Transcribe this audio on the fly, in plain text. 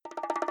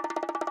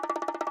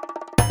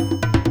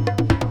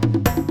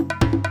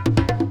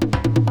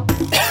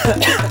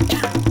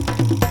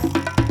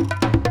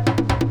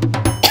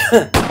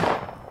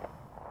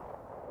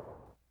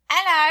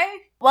Hello.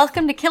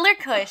 Welcome to Killer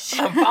Kush.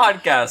 A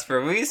podcast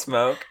where we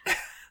smoke.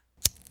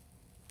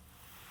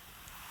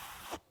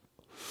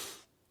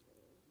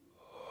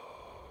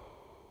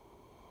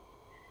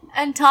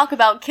 And talk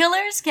about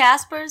killers,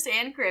 Caspers,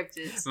 and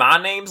cryptids.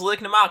 My name's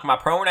Lick Namak. My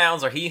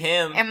pronouns are he,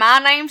 him. And my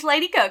name's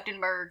Lady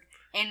Cuchtenberg.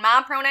 And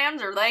my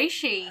pronouns are they,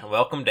 she.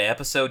 Welcome to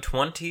episode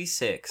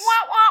 26. Wah,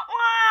 wah,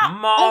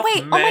 wah. Oh,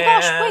 wait. Mothman. Oh, my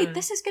gosh. Wait.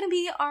 This is going to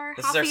be our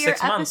This is our half-year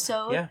 6th month.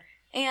 episode. Yeah.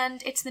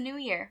 And it's the new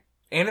year.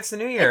 And it's the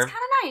new year. It's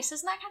kind of nice.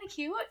 Isn't that kind of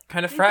cute?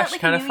 Kind of We've fresh, got,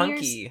 like, kind a of New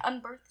funky. Year's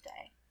on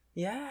birthday.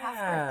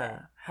 Yeah.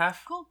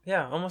 Half. Cool.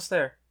 Yeah, almost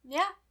there.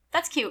 Yeah.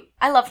 That's cute.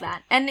 I love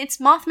that. And it's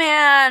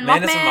Mothman.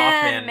 Man is a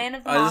Mothman. Man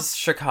of the Us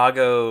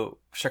Chicago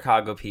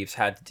peeps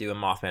had to do a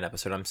Mothman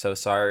episode. I'm so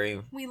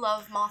sorry. We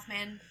love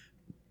Mothman.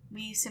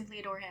 We simply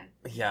adore him.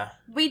 Yeah.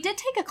 We did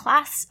take a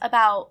class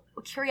about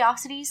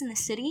curiosities in the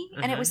city,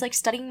 and it was like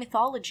studying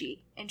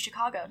mythology in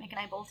Chicago. Nick and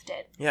I both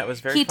did. Yeah, it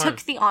was very He fun.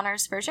 took the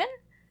honors version.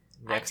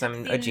 Yeah, because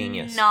I'm a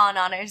genius.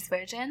 Non-honors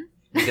version.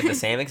 We did the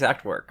same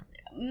exact work.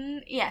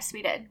 Yes,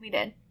 we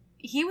did.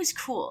 He was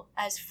cool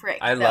as frick.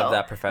 I love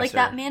that professor. Like,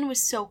 that man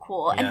was so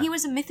cool. Yeah. And he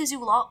was a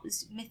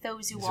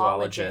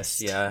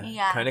mythozoologist.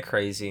 Yeah. Kind of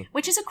crazy.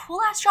 Which is a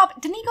cool-ass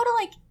job. Didn't he go to,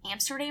 like,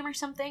 Amsterdam or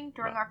something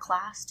during our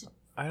class to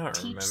I don't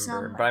teach remember,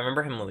 some- but I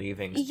remember him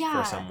leaving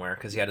Yeah. for somewhere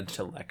because he had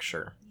to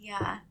lecture.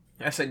 Yeah.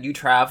 I said, "You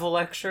travel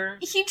lecture?"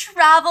 He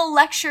travel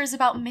lectures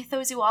about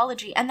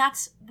mythozoology, and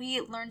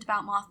we learned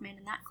about Mothman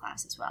in that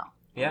class as well.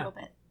 Yeah.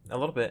 A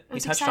little bit. He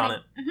touched on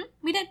it.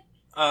 We did.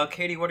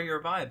 Katie, what are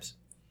your vibes?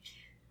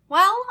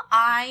 Well,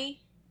 I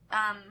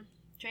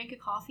drank a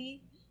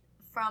coffee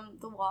from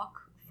the walk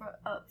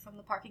from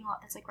the parking lot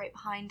that's like right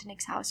behind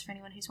Nick's house, for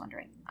anyone who's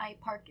wondering. I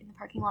park in the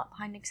parking lot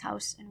behind Nick's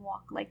house and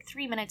walk like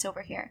 3 minutes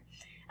over here.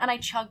 And I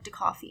chugged a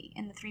coffee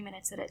in the 3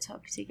 minutes that it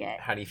took to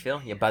get... How do you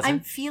feel? You buzzing? I'm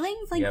feeling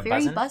like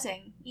very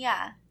buzzing.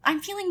 Yeah.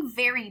 I'm feeling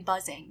very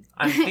buzzing.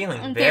 I'm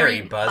feeling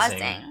very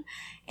buzzing.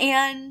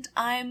 And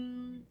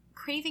I'm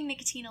craving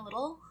nicotine a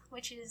little,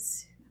 which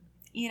is,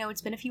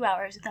 it's been a few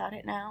hours without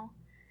it now.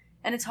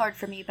 And it's hard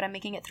for me, but I'm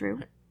making it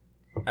through.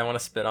 I want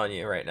to spit on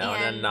you right now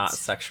in a not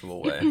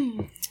sexual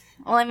way.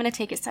 Well, I'm going to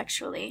take it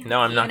sexually. No,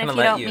 I'm not going to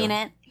let you. Even if you don't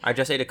mean it. I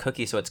just ate a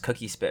cookie, so it's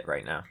cookie spit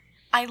right now.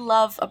 I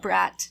love a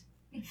brat.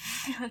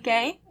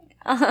 Okay?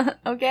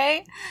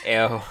 Okay?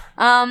 Ew.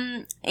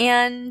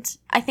 And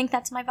I think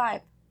that's my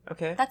vibe.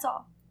 Okay. That's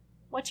all.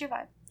 What's your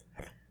vibe?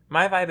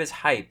 My vibe is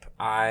hype.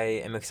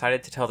 I am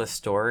excited to tell this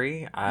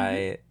story.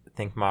 I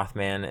think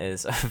Mothman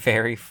is a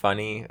very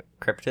funny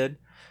cryptid.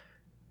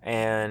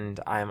 And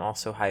I'm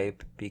also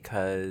hype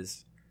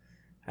because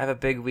I have a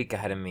big week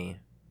ahead of me.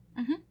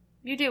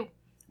 You do.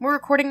 We're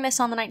recording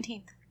this on the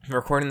 19th. I'm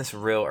recording this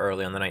real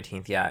early on the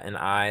 19th, yeah. And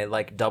I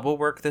double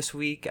work this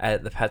week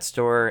at the pet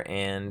store,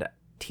 and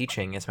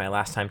teaching is my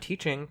last time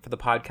teaching for the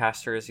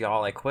podcasters.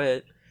 Y'all, I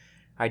quit.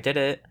 I did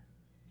it.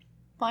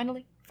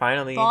 Finally.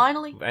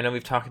 I know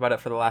we've talked about it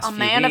for the last few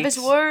weeks. A man of his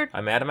word.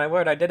 I'm man of my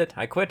word. I did it.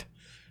 I quit.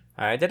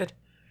 I did it.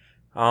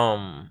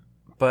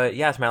 But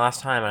yeah, it's my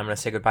last time. I'm going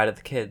to say goodbye to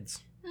the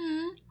kids.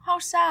 How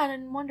sad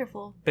and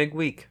wonderful. Big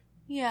week.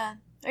 Yeah.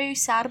 Are you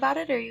sad about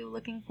it, or are you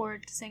looking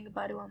forward to saying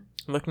goodbye to them?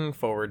 Looking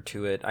forward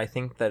to it. I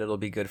think that it'll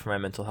be good for my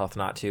mental health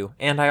not to.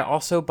 And I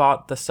also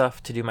bought the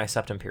stuff to do my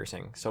septum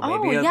piercing. So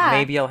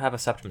maybe I'll have a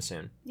septum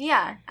soon.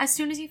 Yeah. As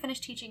soon as you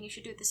finish teaching, you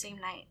should do it the same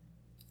night.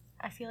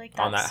 I feel like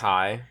that's... On that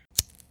high.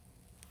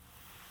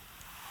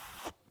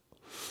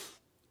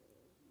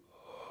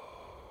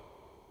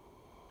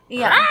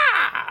 Yeah.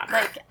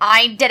 Like,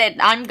 I did it.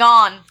 I'm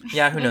gone.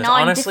 Yeah, who knows?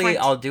 Honestly,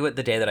 I'll do it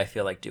the day that I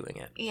feel like doing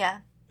it.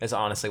 Yeah. Is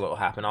honestly what will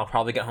happen. I'll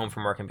probably get home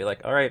from work and be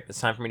like, all right,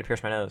 it's time for me to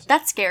pierce my nose.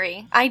 That's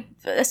scary.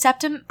 A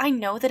septum, I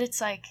know that it's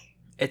like...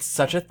 It's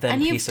such a thin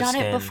piece of skin. And you've done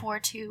it before,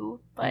 too.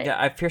 But...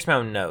 Yeah, I've pierced my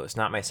own nose,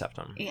 not my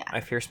septum. Yeah. I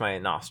pierced my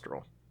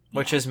nostril,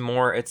 which is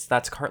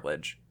that's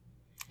cartilage.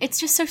 It's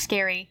just so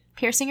scary.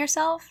 Piercing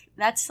yourself,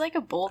 that's like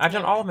a bold I've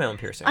done all of my own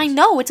piercings. I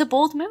know, it's a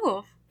bold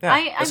move. Yeah,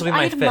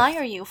 I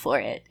admire you for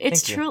it.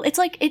 It's true. It's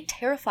like, it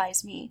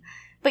terrifies me.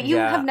 But you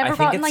have never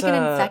gotten like an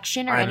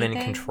infection or anything. I'm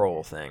in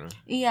control thing.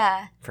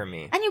 Yeah. For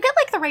me. And you get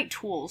like the right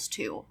tools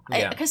too.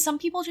 Yeah. Because some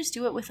people just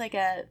do it with like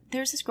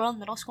there's this girl in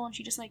middle school and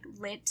she just like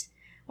lit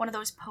one of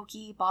those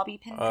pokey bobby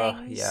pin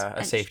things. Yeah,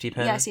 a safety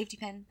pin. Yeah, a safety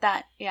pin.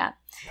 That, yeah.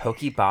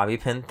 Pokey bobby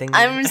pin thing?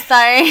 I'm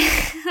sorry.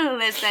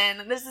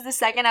 Listen, this is the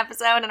second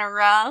episode in a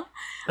row.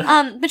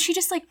 But she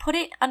just like put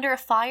it under a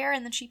fire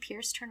and then she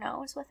pierced her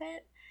nose with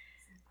it.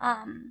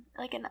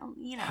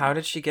 How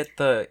did she get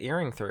the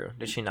earring through?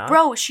 Did she not?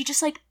 Bro, she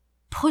just like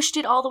pushed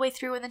it all the way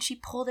through and then she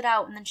pulled it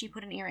out and then she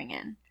put an earring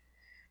in.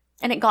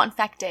 And it got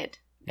infected.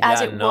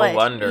 As it no would.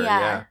 wonder,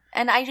 yeah.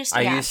 And I use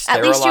at least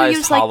sterilized you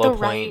use like the hollow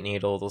point right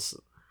needles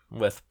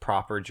with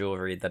proper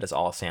jewelry that is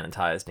all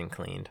sanitized and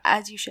cleaned.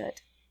 As you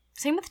should.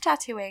 Same with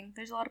tattooing.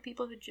 There's a lot of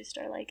people who just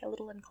are like a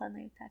little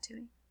uncleanly with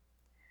tattooing.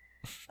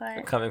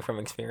 But coming from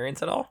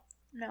experience at all?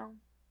 No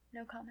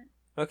comment.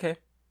 Okay.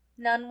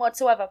 None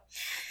whatsoever.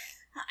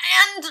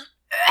 And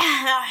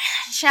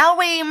shall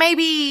we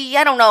maybe,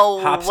 I don't know,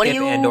 Hop, what do skip,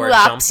 you and/or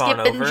hop, jump skip, on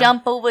and over?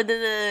 jump over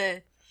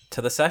to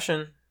To the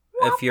session.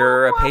 Wop, If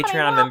you're a wop, woppity,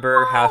 Patreon wop,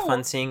 member, have wop.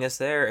 fun seeing us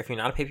there. If you're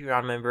not a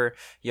Patreon member,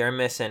 you're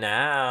missing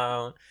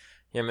out.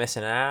 You're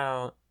missing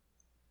out.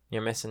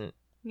 You're missing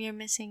You're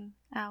missing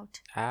out.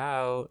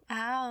 out.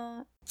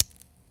 Out.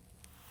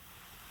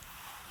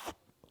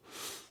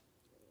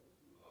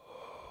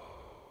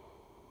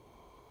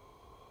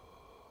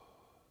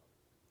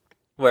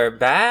 We're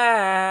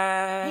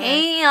back.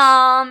 Hey,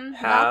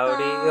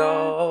 Howdy, welcome.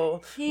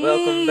 y'all. Hey,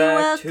 welcome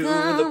back to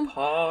welcome. the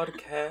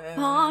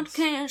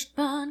podcast.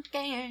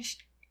 Podcast.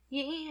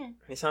 Yeah.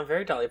 You sound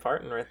very Dolly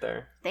Parton right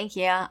there. Thank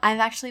you. I've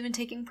actually been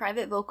taking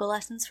private vocal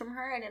lessons from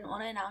her. I didn't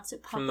want to announce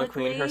it From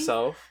publicly. the queen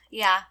herself.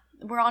 Yeah.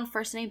 We're on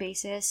first name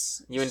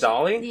basis. You and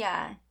Dolly?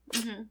 Yeah.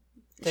 Mm-hmm.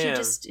 She Damn.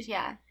 just,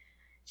 yeah.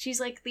 She's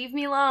like, leave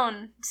me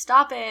alone.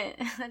 Stop it.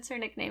 That's her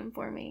nickname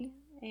for me.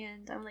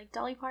 And I'm like,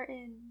 Dolly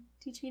Parton,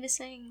 teach me to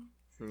sing.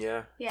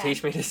 Yeah. Yeah.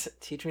 Teach me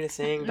to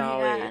sing,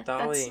 Dolly. Yeah,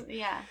 Dolly.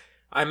 yeah.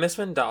 I miss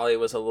when Dolly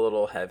was a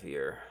little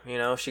heavier. You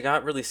know, she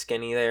got really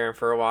skinny there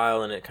for a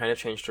while and it kind of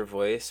changed her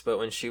voice. But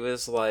when she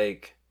was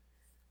like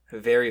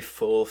very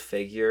full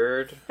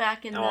figured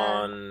Back in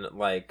on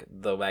like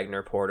the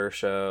Wagner Porter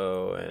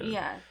show and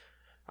yeah.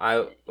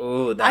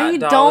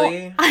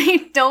 Dolly.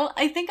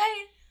 I think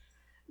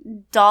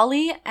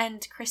Dolly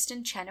and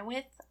Kristen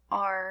Chenoweth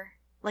are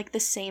like the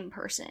same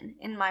person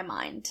in my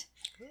mind.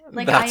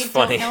 Like That's I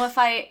funny. don't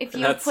know if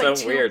you That's put so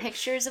two weird.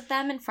 pictures of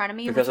them in front of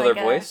me Because with of like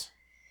their voice?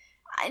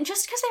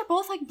 just because they're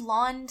both like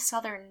blonde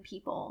Southern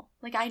people.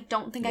 Like I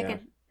don't think I Yeah.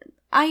 could.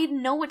 I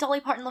know what Dolly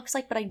Parton looks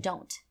like, but I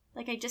don't.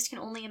 Like I just can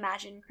only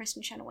imagine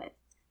Kristen Chenoweth.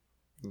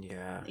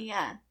 Yeah.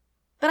 Yeah.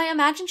 But I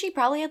imagine she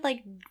probably had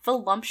like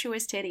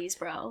voluptuous titties,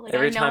 bro. Like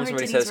Every I know time her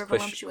somebody titties says were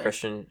voluptuous.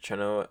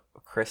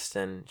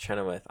 Kristen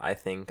Chenoweth, I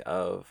think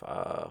of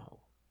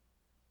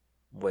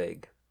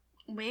Wig.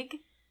 Wig?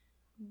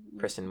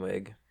 Kristen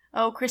Wiig.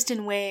 Oh,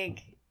 Kristen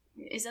Wiig.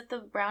 Is that the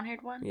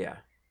brown-haired one? Yeah.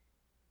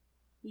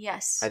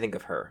 Yes. I think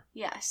of her.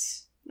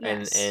 Yes.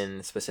 Yes.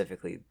 And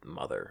specifically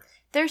Mother.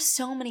 There's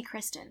so many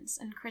Kristens.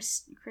 And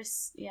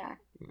yeah.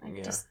 I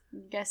Yeah. just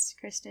guessed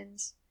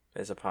Kristens.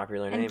 Is a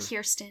popular And name.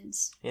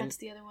 Kirstens. And- That's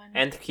the other one.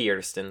 And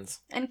Kirstens.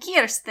 And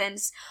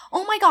Kirstens.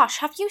 Oh my gosh,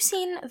 have you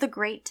seen The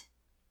Great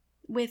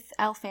with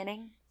Elle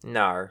Fanning?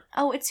 Nar.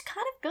 Oh, it's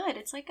kind of good.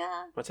 It's like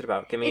a... What's it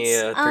about? Give me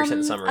It's a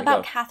 3-sentence summary.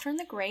 about Go. Catherine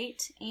the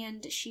Great,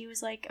 and she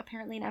was like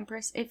apparently an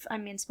empress. If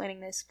I'm mansplaining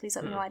this, please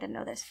let me know. I didn't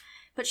know this,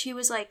 but she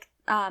was like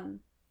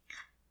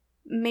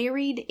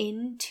married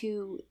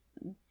into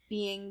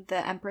being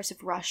the Empress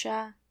of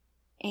Russia,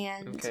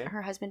 and Okay.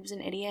 her husband was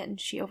an idiot,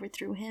 and she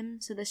overthrew him.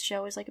 So this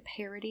show is like a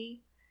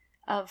parody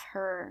of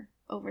her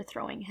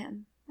overthrowing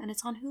him, and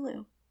it's on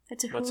Hulu.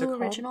 It's a What's it Hulu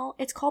called? original.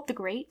 It's called The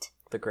Great.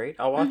 The Great?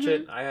 I'll watch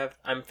Mhm. it.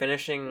 I'm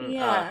finishing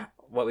Yeah.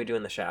 What We Do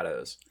in the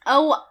Shadows.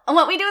 Oh,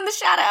 What We Do in the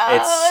Shadows.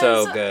 It's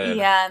so good.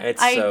 Yeah,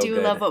 It's I so do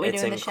good. love What We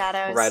It's Do in the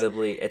Shadows.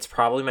 Incredibly. It's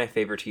probably my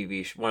favorite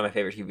one of my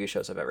favorite TV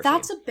shows I've ever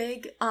That's seen. a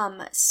big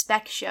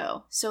spec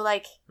show. So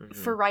like Mhm.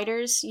 for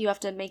writers, you have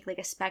to make like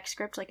a spec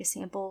script, like a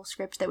sample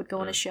script that would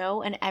go in a Mhm.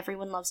 show, and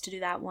everyone loves to do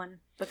that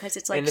one because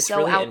it's like And it's so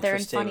really out there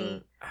and interesting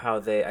funny. how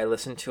I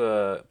listened to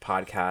a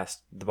podcast,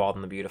 The Bald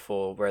and the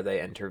Beautiful, where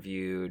they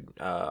interviewed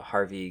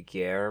Harvey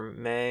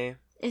Guillermo.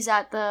 Is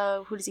that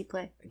the who does he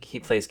play? He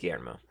plays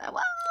Guillermo.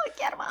 Well,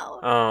 get him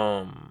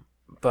out.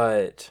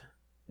 But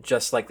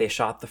just like they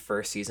shot the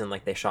first season,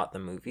 like they shot the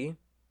movie,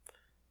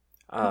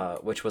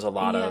 which was a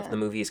lot Yeah. of the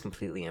movie is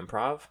completely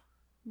improv.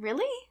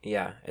 Really?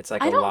 Yeah, it's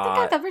like I a don't lot.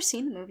 think I've ever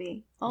seen the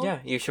movie. Oh, Yeah,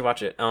 you should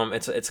watch it.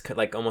 It's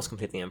like almost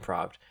completely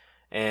improv,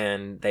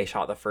 and they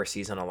shot the first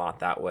season a lot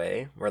that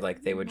way, where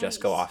like they would just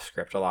go Nice. off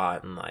script a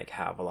lot and like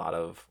have a lot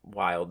of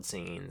wild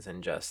scenes,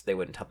 and just they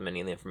wouldn't tell them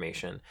any of the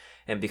information.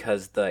 And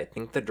because I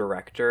think the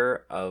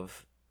director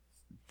of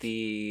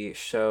the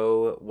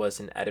show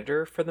was an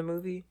editor for the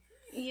movie,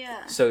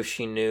 yeah. so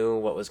she knew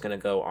what was going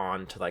to go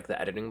on to like the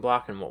editing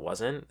block and what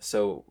wasn't.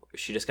 So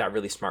she just got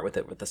really smart with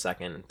it with the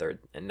second and third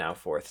and now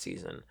fourth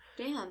season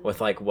Damn. with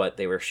like what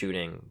they were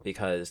shooting,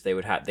 because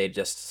they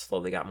just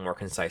slowly got more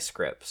concise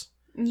scripts.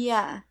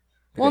 Yeah.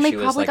 Because Well, and they she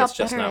was probably like, got it's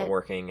just better not at-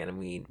 working,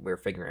 and we're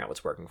figuring out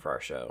what's working for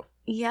our show.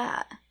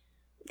 Yeah.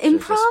 So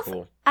it's just Improv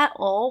cool. at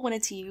all when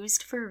it's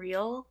used for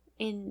real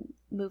in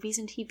movies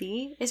and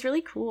TV is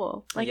really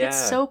cool. Like Yeah.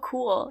 it's so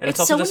cool. And it's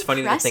also so just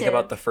funny to think impressive.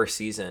 about the first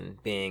season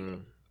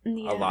being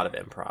Yeah. a lot of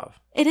improv.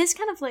 It is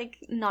kind of like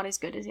not as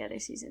good as the other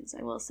seasons,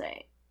 I will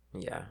say.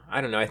 Yeah,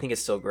 I don't know. I think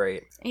it's still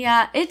great.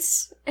 Yeah,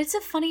 it's a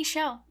funny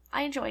show.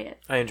 I enjoy it.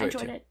 I enjoyed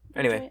enjoyed it. it.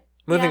 Anyway, Enjoy it.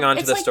 moving Yeah, on to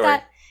it's the like story.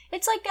 that-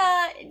 It's like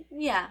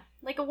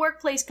like a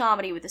workplace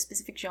comedy with a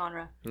specific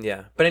genre.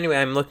 Yeah, but anyway,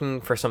 I'm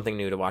looking for something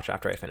new to watch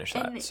after I finish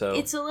that. And So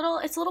it's a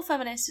little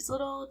feminist. It's a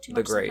little too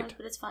The much Great. sometimes,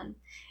 but it's fun.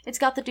 It's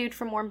got the dude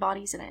from Warm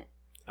Bodies in it.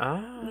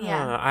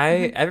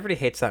 Yeah. Everybody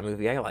hates that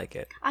movie. I like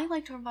it. I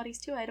liked Warm Bodies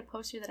too. I had a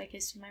poster that I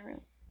kissed in my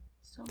room.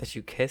 So That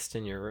you kissed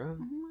in your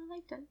room. I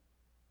liked it.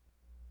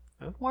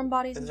 Warm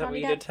bodies Is and that what Johnny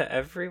you Depp. did to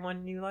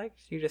everyone you liked?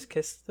 You just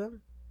kissed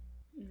them?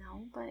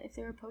 No, but if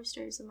they were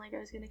posters and like I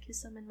was gonna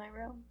kiss them in my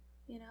room,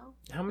 you know.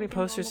 How many Like a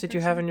posters normal did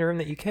you have person. in your room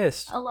that you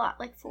kissed? A lot,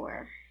 like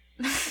 4.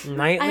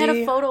 Nightly? I had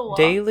a photo wall.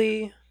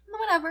 Daily?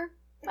 Whatever.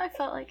 I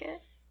felt like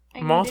it.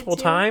 I Multiple needed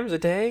to. times a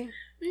day?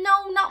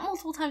 No, not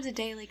multiple times a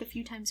day. Like a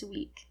few times a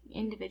week.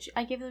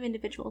 I gave them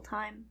individual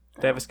time.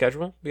 Do they have a though.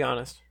 schedule? Be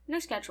honest. No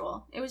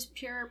schedule. It was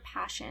pure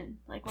passion.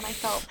 Like when I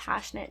felt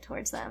passionate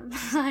towards them,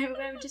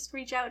 I would just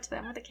reach out to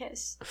them with a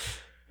kiss.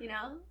 You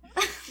know?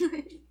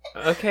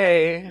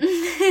 Okay.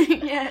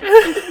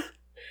 Yeah.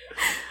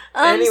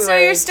 Anyway, so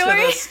your to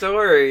story? the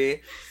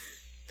story.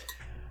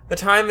 The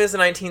time is the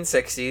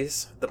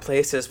 1960s. The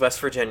place is West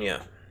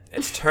Virginia.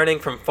 It's turning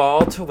from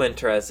fall to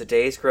winter as the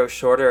days grow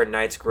shorter and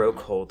nights grow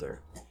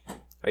colder.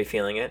 Are you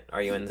feeling it?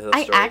 Are you into the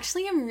story? I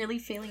actually am really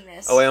feeling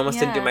this. Oh, I almost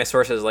didn't do Yeah. my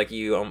sources like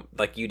you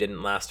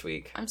didn't last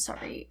week. I'm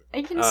sorry.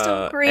 I can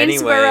still Anyway.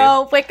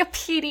 Greensboro,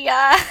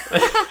 Wikipedia.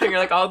 You're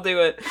like, I'll do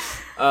it.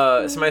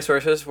 So my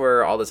sources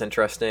were all this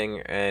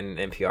interesting and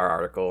NPR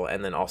article,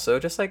 and then also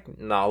just like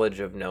knowledge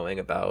of knowing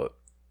about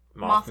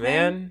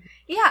Mothman.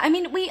 Yeah, I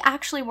mean, we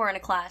actually were in a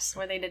class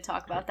where they did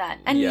talk about that.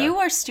 And Yeah. you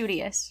are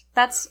studious.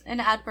 That's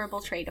an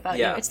admirable trait about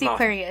you. It's the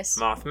Aquarius.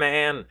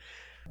 Mothman.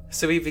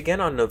 So we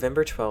begin on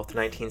November 12th,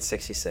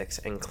 1966,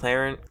 in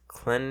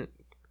Clendenin.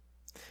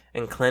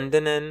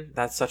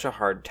 That's such a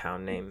hard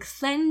town name.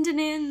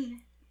 Clendenin.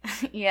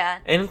 Yeah.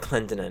 In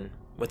Clendenin,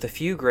 with a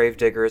few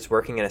gravediggers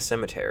working in a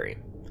cemetery.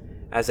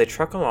 As they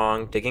truck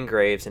along, digging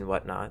graves and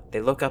whatnot,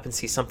 they look up and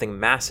see something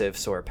massive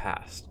soar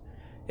past.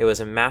 It was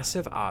a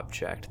massive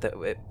object that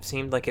it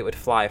seemed like it would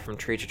fly from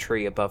tree to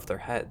tree above their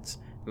heads,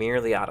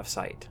 merely out of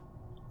sight.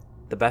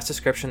 The best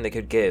description they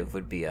could give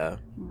would be a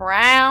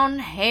Brown,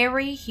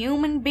 hairy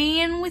human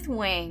being with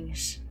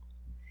wings.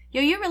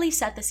 Yo, you really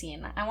set the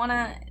scene.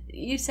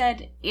 You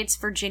said it's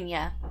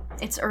Virginia.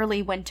 It's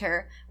early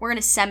winter. We're in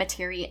a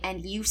cemetery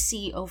and you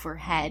see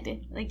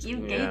overhead. Like, you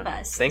gave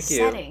us Thank the you.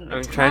 setting, the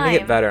I'm trying to get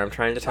time. better. I'm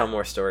trying to tell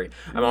more story.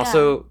 I'm Yeah.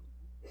 also,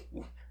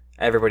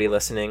 everybody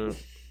listening,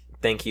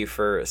 thank you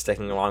for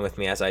sticking along with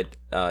me as I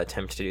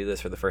attempt to do this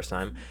for the first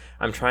time.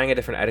 I'm trying a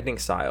different editing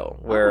style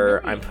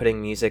where really? I'm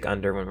putting music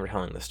under when we're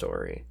telling the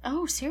story.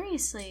 Oh,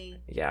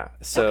 seriously? Yeah.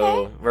 So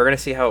Okay. we're going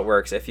to see how it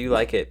works. If you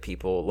like it,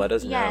 people, let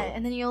us Yeah, know.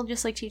 and then you'll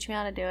just, like, teach me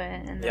how to do it.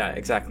 And then... Yeah,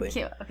 exactly.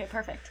 Cute. Okay,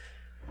 perfect.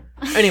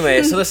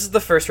 Anyway, so this is the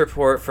first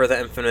report for the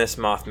infamous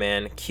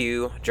Mothman.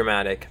 Cue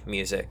dramatic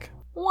music.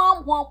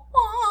 Wah, wah,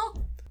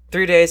 wah.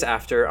 3 days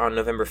after, on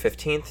November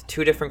 15th,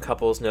 2 different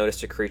couples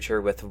noticed a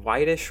creature with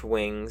whitish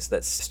wings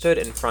that stood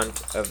in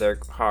front of their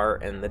car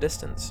in the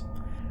distance.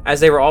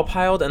 As they were all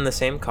piled in the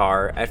same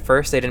car, at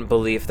first they didn't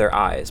believe their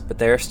eyes, but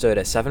there stood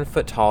a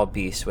 7-foot-tall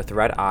beast with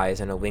red eyes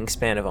and a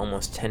wingspan of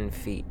almost 10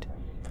 feet.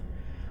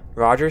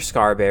 Roger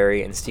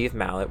Scarberry and Steve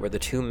Mallet were the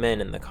 2 men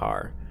in the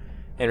car,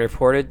 and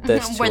reported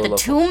this to We're a the local...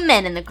 2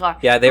 men in the car.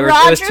 Yeah, they were- it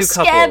Roger was 2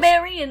 couples.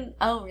 Scarberry and...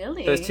 Oh,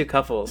 really? Those 2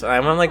 couples.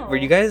 And I'm like, were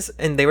you Oh. guys...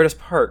 And they were just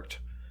parked.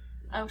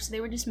 Oh, so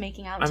they were just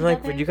making out I'm together?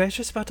 like, were you guys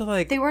just about to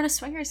like... They were in a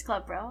swingers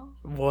club, bro.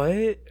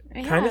 What?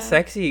 Kind Yeah. of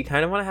sexy.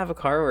 Kind of want to have a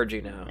car orgy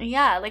now.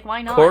 Yeah, like,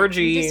 why not?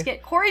 Corgi. You just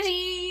get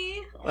Corgi!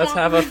 Let's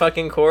have a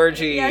fucking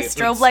corgi. Yeah,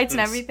 strobe lights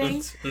and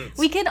everything.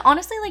 We could,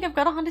 honestly, like, I've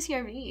got a Honda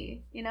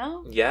CR-V, you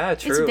know? Yeah,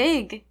 true. It's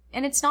big,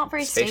 and it's not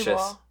very Spacious.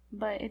 stable,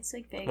 but it's,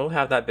 like, big. We'll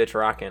have that bitch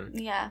rocking.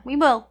 Yeah, we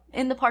will.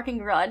 In the parking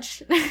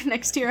garage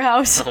next to your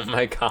house. Oh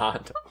my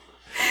god.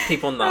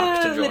 People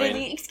knock to join.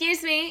 Literally,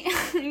 excuse me,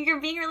 you're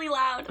being really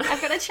loud.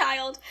 I've got a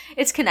child.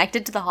 It's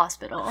connected to the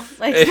hospital.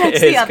 Like, It that's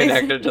is the other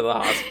connected thing. to the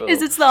hospital.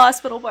 Is it's the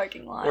hospital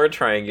parking lot. We're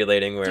triangulating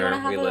Do you want to where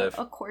have we live.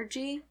 a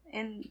corgi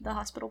in the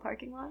hospital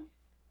parking lot?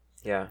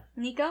 Yeah.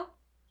 Nico?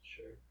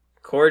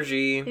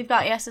 Corgi. We've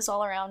got yeses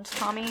all around.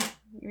 Tommy,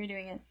 you're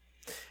doing it.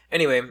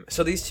 Anyway,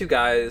 so these 2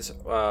 guys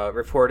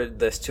reported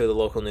this to the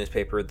local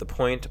newspaper, the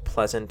Point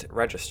Pleasant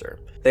Register.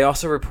 They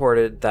also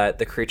reported that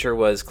the creature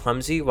was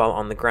clumsy while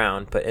on the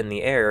ground, but in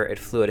the air, it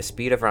flew at a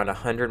speed of around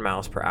 100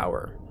 miles per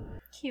hour.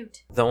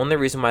 Cute. The only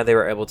reason why they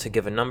were able to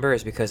give a number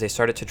is because they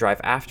started to drive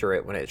after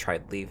it when it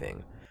tried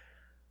leaving.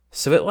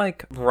 So it,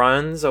 like,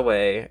 runs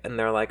away, and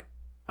they're like,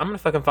 I'm gonna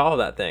fucking follow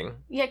that thing.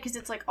 Yeah, because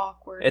it's, like,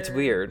 awkward. It's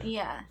weird.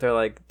 Yeah. They're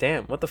like,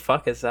 damn, what the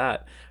fuck is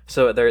that?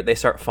 So they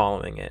start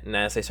following it, and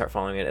as they start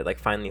following it, it, like,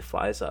 finally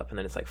flies up, and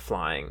then it's, like,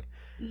 flying.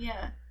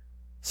 Yeah.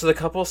 So the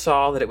couple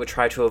saw that it would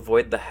try to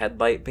avoid the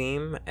headlight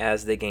beam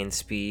as they gained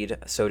speed,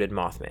 so did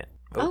Mothman.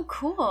 Oh,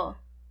 cool.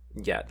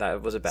 Yeah,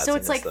 that was a bad So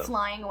it's, like, though.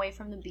 flying away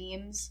from the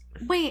beams.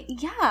 Wait,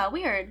 yeah,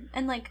 weird.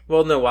 And, like...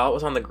 Well, no, while it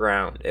was on the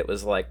ground, it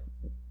was, like,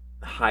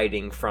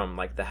 hiding from,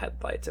 like, the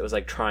headlights. It was,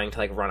 like, trying to,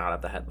 like, run out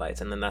of the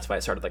headlights, and then that's why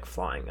it started, like,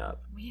 flying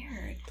up.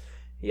 Weird.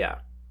 Yeah.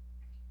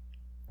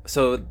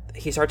 So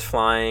he starts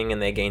flying,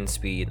 and they gain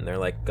speed, and they're,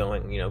 like,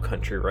 going,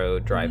 country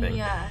road driving.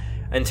 Yeah.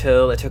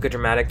 Until it took a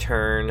dramatic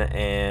turn,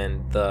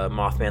 and the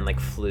Mothman, like,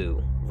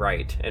 flew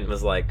right, and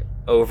was, like,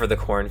 over the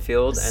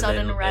cornfield, and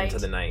Sudden then right. into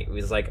the night. He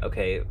was like,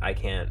 okay, I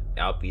can't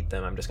outbeat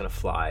them, I'm just gonna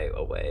fly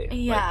away.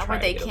 Yeah, like, try where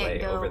to they get can't away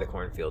go. over the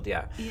cornfield,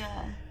 yeah.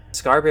 Yeah.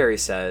 Scarberry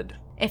said,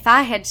 If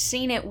I had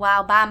seen it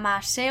while by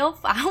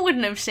myself, I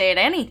wouldn't have said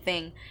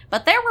anything.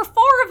 But there were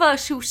 4 of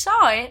us who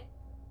saw it.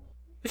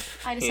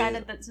 I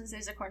decided that since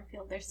there's a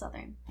cornfield, they're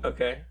southern.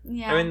 Okay.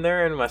 Yeah. I mean,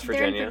 they're in West They're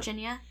Virginia. in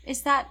Virginia.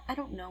 Is that... I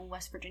don't know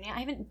West Virginia. I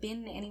haven't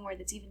been anywhere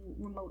that's even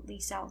remotely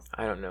south.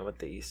 I don't know what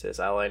the east is.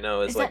 All I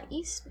know is, Is like... that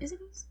east? Is it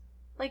east?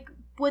 Like,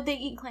 would they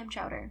eat clam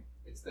chowder?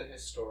 It's the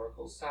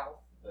historical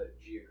south,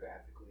 but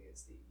geographically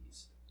it's the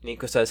east.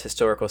 Nico says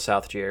historical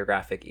south,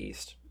 geographic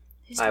east.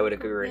 I would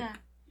agree. Yeah.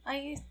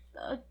 I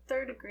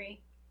third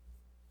agree.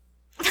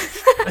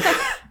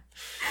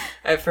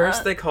 At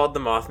first, they called the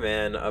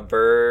Mothman a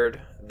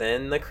bird,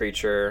 then the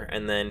creature,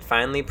 and then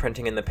finally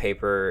printing in the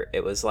paper,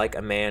 it was like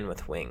a man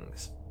with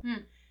wings.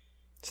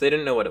 So they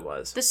didn't know what it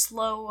was. The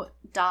slow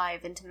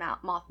dive into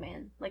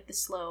Mothman. Like the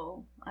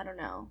slow, I don't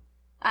know.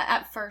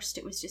 At first,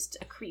 it was just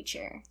a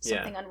creature.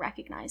 Something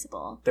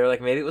unrecognizable. They were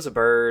like, maybe it was a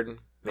bird.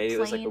 Maybe it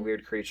was like a plane.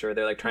 weird creature.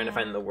 They're like trying to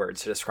find the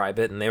words to describe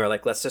it, and they were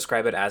like, let's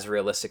describe it as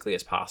realistically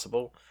as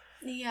possible.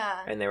 Yeah.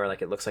 And they were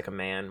like, it looks like a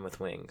man with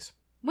wings.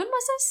 When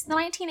was this? The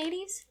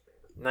 1980s?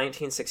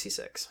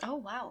 1966 Oh,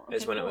 wow. Okay,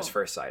 is when it was cool.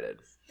 first sighted.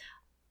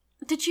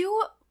 Did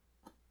you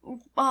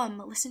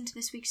listen to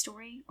this week's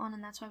story on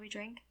And That's Why We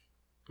Drink?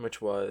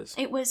 Which was...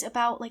 It was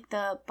about, like,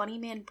 the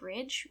Bunnyman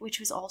Bridge, which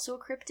was also a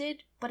cryptid,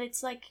 but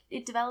it's, like,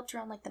 it developed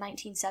around, like, the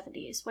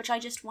 1970s, which I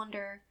just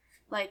wonder,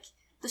 like,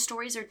 the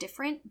stories are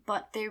different,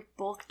 but they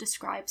both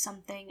describe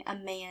something, a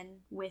man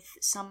with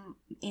some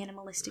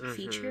animalistic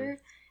feature,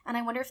 and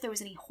I wonder if there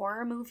was any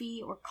horror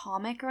movie or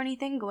comic or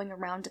anything going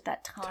around at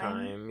that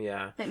time.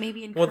 Yeah. That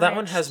maybe encouraged... Well, that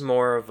one has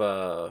more of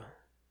a,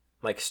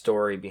 like,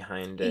 story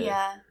behind it.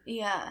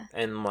 Yeah.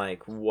 And,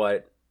 like,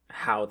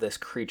 how this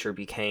creature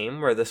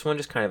became, where this one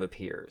just kind of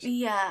appears.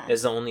 Yeah.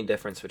 Is the only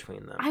difference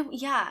between them.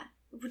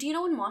 Do you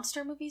know when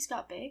monster movies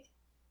got big?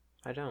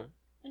 I don't.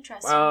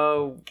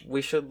 Interesting.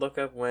 We should look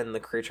up when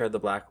The Creature of the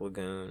Black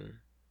Lagoon.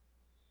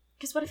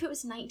 Because what if it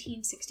was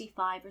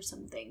 1965 or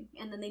something,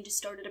 and then they just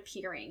started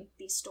appearing,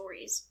 these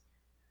stories?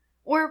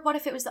 Or what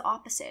if it was the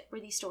opposite, where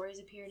these stories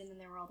appeared and then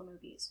there were all the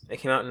movies? It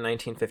came out in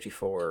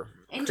 1954.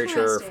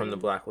 Creature from the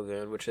Black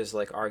Lagoon, which is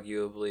like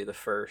arguably the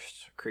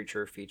first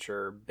creature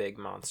feature big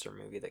monster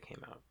movie that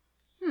came out.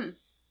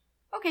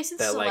 Okay, so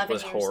this that is 11 like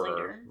was years horror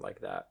later.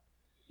 like that.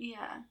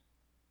 Yeah.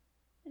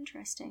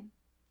 Interesting.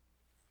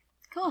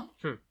 Cool.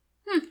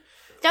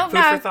 Don't Food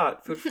know. for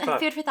thought. Food for thought.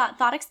 Food for thought.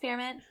 Thought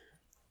experiment.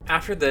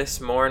 After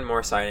this, more and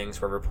more sightings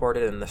were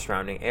reported in the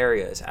surrounding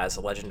areas as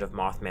the legend of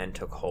Mothman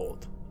took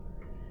hold.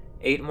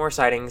 8 more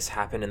sightings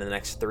happened in the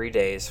next 3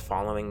 days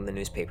following the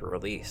newspaper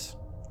release.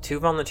 2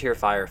 volunteer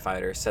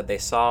firefighters said they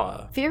saw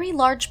a Very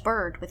large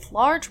bird with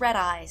large red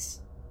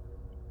eyes.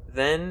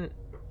 Then,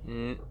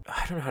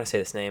 I don't know how to say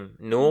this name.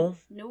 Noel?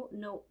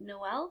 Noel?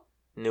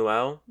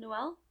 Noel?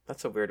 Noel?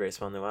 That's a weird way to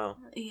spell Noel.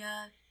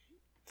 Yeah.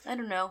 I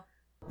don't know.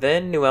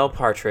 Then Noel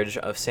Partridge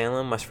of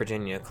Salem, West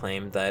Virginia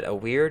claimed that a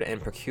weird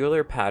and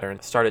peculiar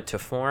pattern started to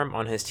form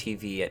on his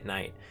TV at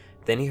night.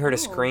 Then he heard a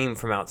scream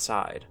from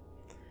outside.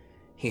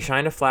 He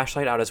shined a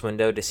flashlight out his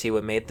window to see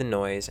what made the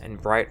noise,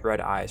 and bright red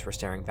eyes were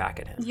staring back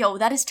at him. Yo,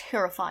 that is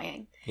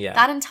terrifying. Yeah.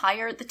 That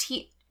entire,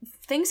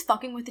 things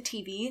fucking with the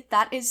TV,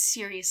 that is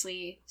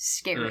seriously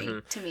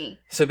scary to me.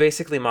 So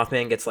basically,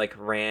 Mothman gets, like,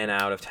 ran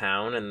out of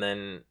town, and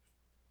then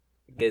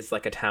gets,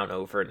 like, a town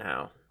over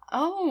now.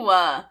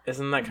 Oh,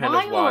 Isn't that kind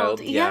of wild?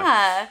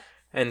 Yeah.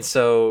 And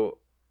so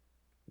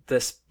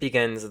this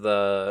begins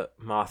the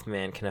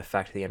Mothman can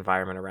affect the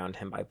environment around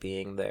him by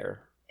being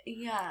there.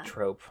 Yeah.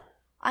 Trope.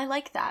 I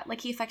like that. Like,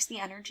 he affects the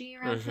energy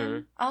around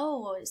him.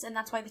 Oh, and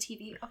that's why the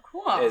TV... Oh,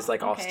 cool. Is,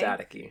 like, all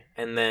staticky.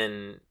 And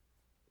then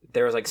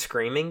there was, like,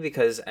 screaming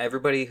because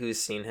everybody who's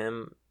seen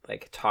him,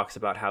 like, talks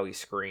about how he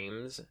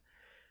screams.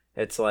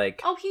 It's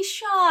like... Oh, he's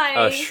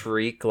shy. A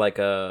shriek, like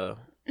a...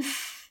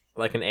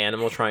 like an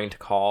animal trying to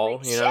call,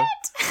 like, you know?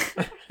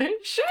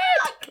 Shit!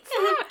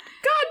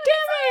 God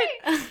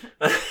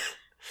damn it!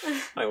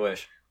 I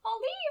wish. I'll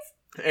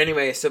leave.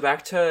 Anyway, so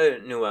back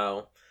to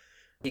Noel.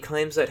 He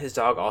claims that his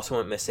dog also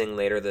went missing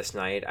later this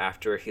night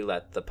after he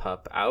let the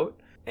pup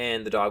out,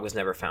 and the dog was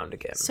never found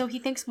again. So he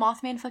thinks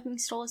Mothman fucking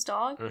stole his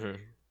dog?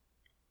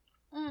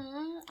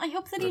 I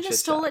hope that he Which just is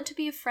stole sad. it to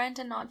be a friend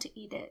and not to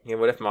eat it. Yeah,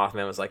 what if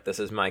Mothman was like, this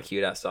is my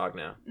cute-ass dog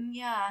now?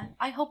 Yeah,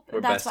 I hope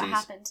We're that's what besties.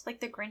 happened. Like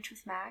the Grinch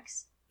with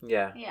Max.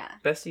 Yeah. Yeah.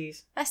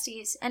 Besties.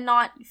 Besties, and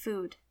not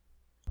food.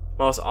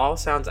 While this all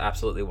sounds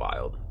absolutely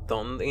wild, the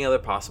only other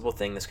possible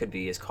thing this could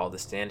be is called the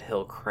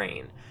Sandhill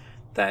Crane.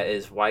 That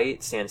is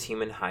white, stands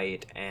human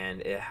height,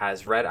 and it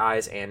has red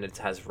eyes and it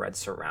has red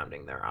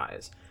surrounding their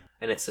eyes.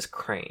 And it's this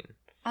crane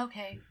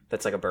Okay.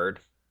 that's like a bird,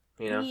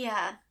 you know?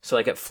 Yeah. So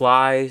like it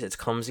flies, it's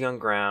clumsy on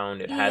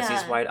ground, it has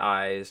these Yeah. white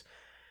eyes.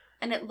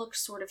 And it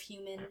looks sort of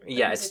human.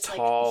 Yeah, because it's like,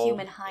 tall,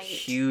 human height.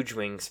 huge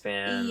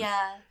wingspan.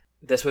 Yeah.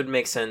 This would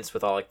make sense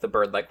with all like the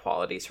bird-like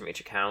qualities from each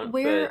account.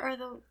 Where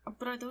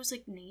but, are those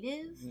like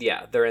native?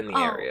 Yeah, they're in the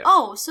area.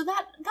 Oh, so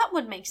that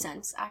would make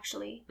sense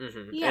actually.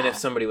 Yeah. And if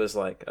somebody was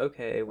like,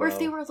 okay, well... Or if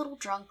they were a little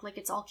drunk, like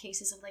it's all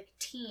cases of like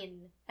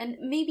teen, and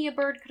maybe a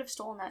bird could have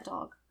stolen that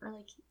dog or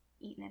like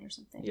eaten it or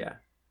something. Yeah.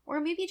 Or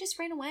maybe it just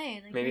ran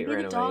away. Like, Maybe it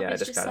maybe ran the away, dog yeah, it is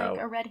just just got like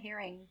out. a red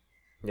herring,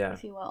 Yeah.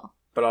 if you will.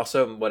 But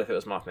also, what if it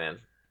was Mothman?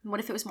 What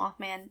if it was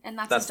Mothman, and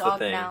that's That's his the dog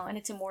thing. now, and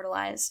it's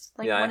immortalized,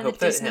 like Yeah, I one of hope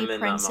the that Disney him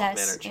and that Mothman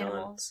princess are chilling.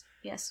 animals.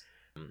 Yes.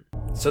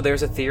 So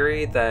there's a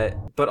theory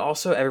that, but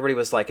also everybody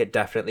was like, it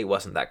definitely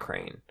wasn't that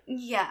crane.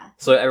 Yeah.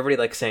 So everybody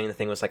like saying the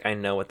thing was like, I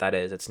know what that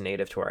is. It's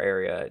native to our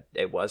area.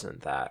 It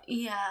wasn't that.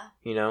 Yeah.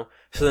 You know?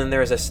 So then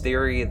there's this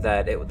theory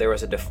that there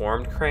was a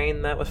deformed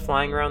crane that was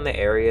flying around the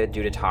area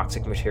due to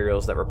toxic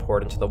materials that were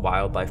poured into the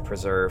wildlife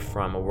preserve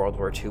from World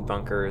War II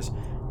bunkers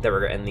that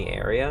were in the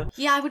area.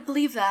 Yeah, I would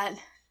believe that.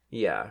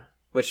 Yeah.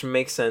 Which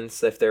makes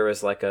sense if there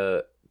was like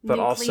a... But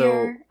Nuclear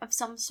also, of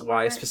some sort.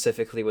 why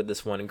specifically would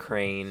this one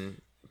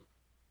crane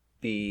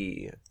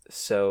be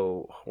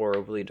so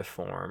horribly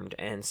deformed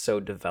and so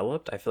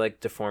developed? I feel like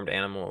deformed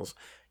animals,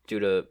 due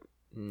to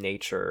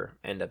nature,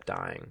 end up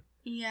dying.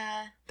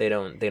 Yeah. They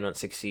don't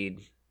succeed.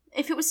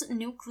 If it was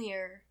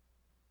nuclear,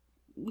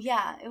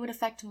 yeah, it would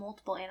affect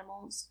multiple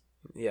animals.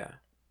 Yeah.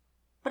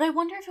 But I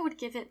wonder if it would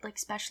give it like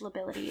special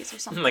abilities or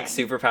something. Like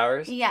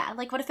superpowers? Yeah,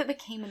 like what if it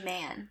became a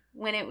man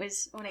when it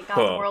got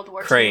Oh, the World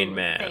War crane II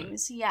man.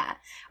 things? Yeah.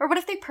 Or what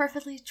if they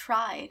purposefully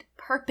tried?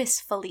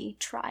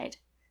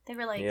 They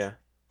were like, Yeah.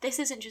 this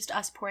isn't just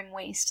us pouring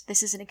waste.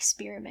 This is an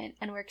experiment,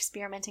 and we're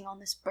experimenting on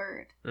this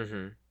bird.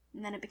 Mm-hmm.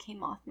 And then it became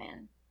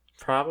Mothman.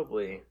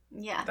 Probably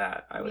Yeah.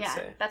 that, I would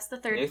say. That's the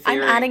third. New I'm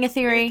theory, adding a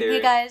theory. new theory.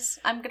 Hey guys,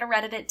 I'm gonna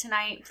Reddit it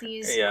tonight.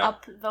 Please Yeah.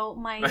 upvote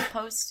my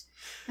post.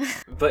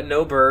 But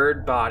no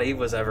bird body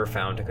was ever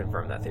found to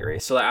confirm that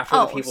theory. So after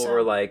the people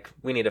were like,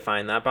 we need to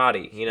find that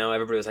body. You know,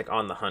 everybody was like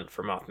on the hunt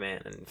for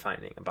Mothman and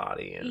finding a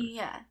body.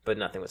 Yeah. But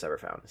nothing was ever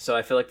found. So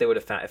I feel like they would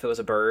have found, if it was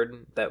a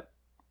bird that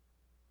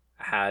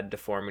had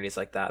deformities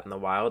like that in the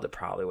wild, it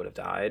probably would have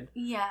died.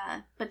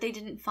 Yeah, but they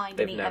didn't find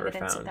They've any never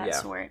evidence found- of that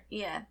yeah. sort.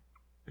 Yeah.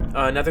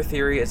 Another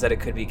theory is that it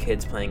could be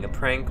kids playing a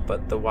prank,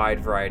 but the wide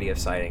variety of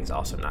sightings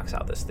also knocks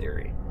out this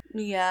theory.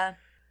 Yeah.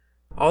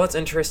 All That's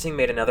Interesting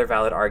made another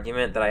valid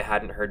argument that I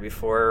hadn't heard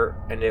before,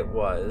 and it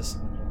was,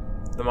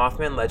 the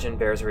Mothman legend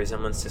bears a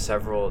resemblance to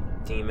several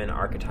demon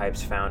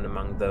archetypes found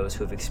among those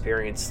who have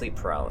experienced sleep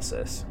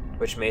paralysis,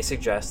 which may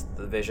suggest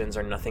that the visions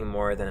are nothing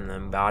more than an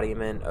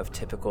embodiment of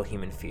typical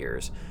human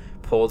fears,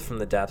 pulled from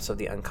the depths of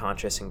the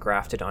unconscious and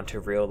grafted onto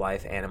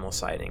real-life animal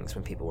sightings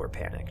when people were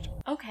panicked.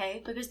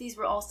 Okay, because these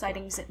were all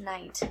sightings at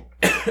night.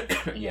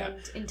 Yeah.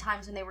 And in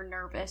times when they were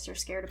nervous or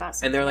scared about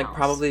something And they're like else.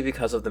 probably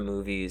because of the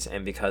movies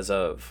and because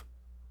of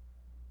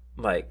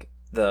like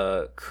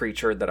the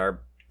creature that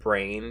our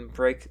brain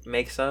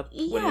makes up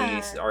when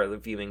Yeah. we are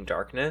viewing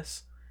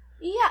darkness.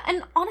 Yeah,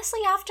 and honestly,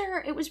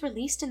 after it was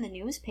released in the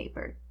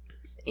newspaper,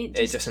 it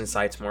Just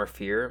incites more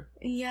fear.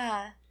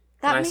 yeah.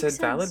 That And I makes said, sense.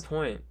 valid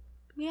point.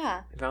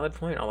 Yeah. Valid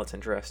point. All that's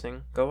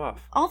interesting. Go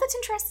off. All that's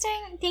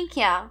interesting. Thank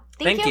you.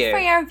 Thank you you. for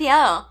your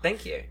view.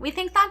 Thank you. We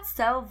think that's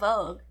so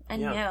vogue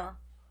and Yeah. new.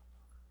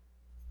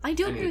 I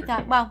do I agree do with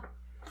that. Wow.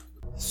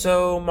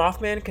 So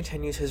Mothman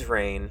continues his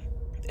reign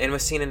and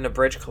was seen in a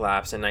bridge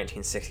collapse in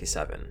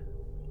 1967.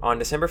 On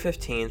December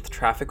 15th,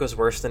 traffic was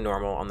worse than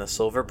normal on the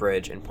Silver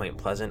Bridge in Point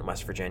Pleasant,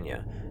 West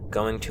Virginia,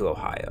 going to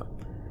Ohio.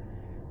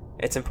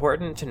 It's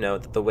important to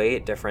note that the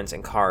weight difference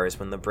in cars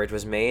when the bridge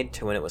was made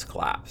to when it was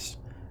collapsed.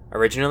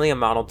 Originally, a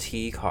Model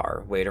T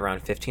car weighed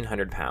around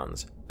 1,500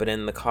 pounds, but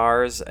in the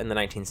cars in the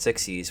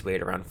 1960s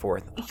weighed around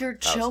 4,000. You're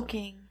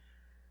joking.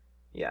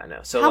 Yeah, no.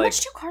 So How like,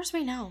 much do cars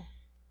weigh now?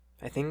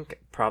 I think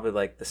probably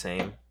like the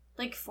same.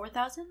 Like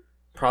 4,000?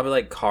 Probably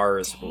like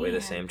cars weigh the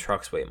Damn. same,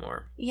 trucks weigh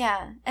more.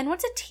 Yeah. And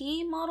what's a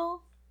T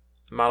model?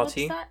 Model What's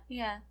T? that?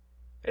 Yeah.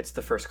 It's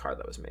the first car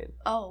that was made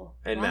Oh.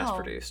 and wow. mass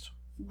produced.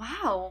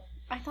 Wow.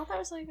 I thought that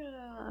was like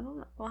I don't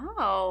know.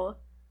 Wow.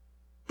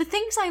 The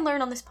things I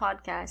learn on this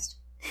podcast.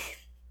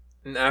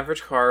 An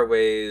average car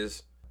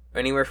weighs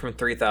anywhere from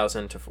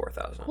 3,000 to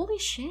 4,000. Holy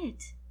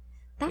shit.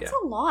 That's Yeah.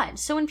 a lot.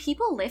 So when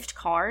people lift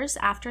cars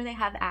after they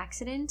have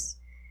accidents,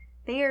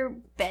 they are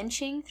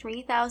benching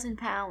 3,000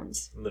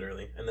 pounds.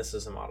 Literally. And this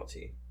is a Model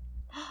T.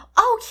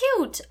 Oh,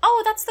 cute!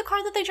 Oh, that's the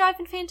car that they drive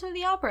in Phantom of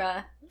the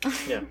Opera.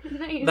 Yeah.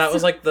 Nice. That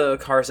was like the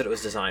cars that it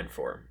was designed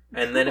for.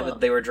 And then Cool.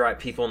 they were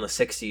people in the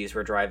 60s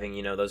were driving,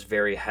 you know, those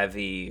very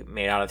heavy,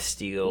 made out of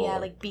steel. Yeah,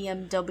 like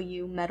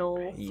BMW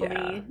metal. Yeah.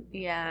 Fully.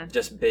 Yeah.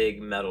 Just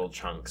big metal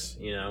chunks,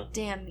 you know?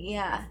 Damn,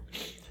 yeah.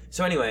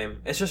 So anyway,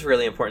 it's just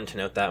really important to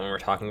note that when we're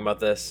talking about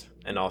this,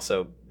 and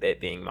also it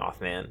being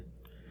Mothman.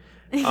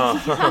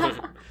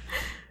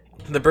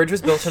 The bridge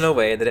was built in a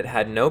way that it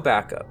had no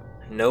backup,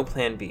 no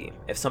plan B.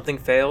 If something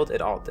failed,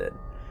 it all did.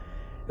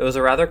 It was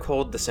a rather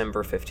cold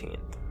December 15th,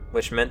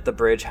 which meant the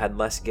bridge had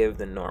less give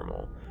than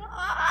normal.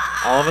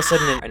 All of a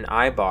sudden, an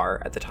eye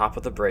bar at the top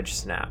of the bridge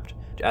snapped.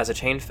 As a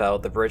chain fell,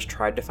 the bridge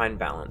tried to find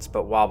balance,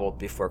 but wobbled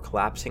before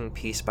collapsing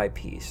piece by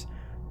piece,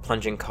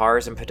 plunging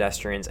cars and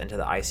pedestrians into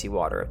the icy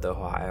water of the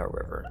Ohio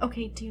River.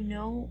 Okay, do you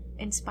know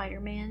in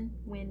Spider-Man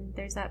when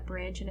there's that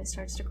bridge and it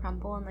starts to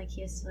crumble and like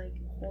he has to like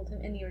hold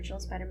him in the original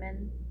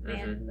Spider-Man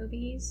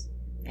movies?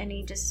 And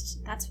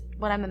that's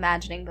what I'm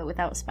imagining, but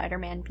without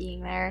Spider-Man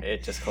being there.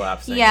 It just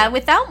collapsing. Yeah,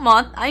 without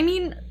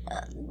maybe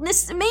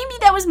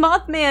that was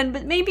Mothman,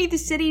 but maybe the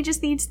city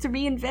just needs to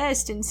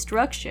reinvest in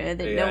structure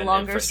that no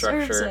longer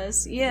serves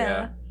us.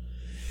 Yeah.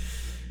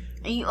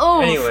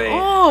 Anyway,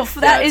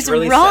 that is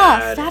really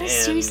rough. sad, That is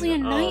seriously a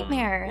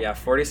nightmare.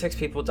 46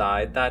 people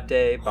died that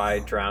day by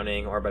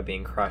drowning or by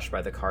being crushed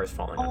by the cars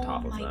falling on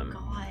top of them.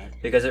 Oh my god.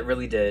 Because it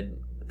really did.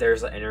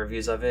 There's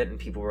interviews of it, and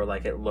people were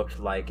like, it looked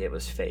like it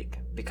was fake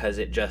because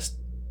it just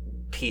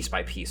piece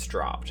by piece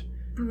dropped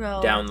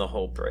down the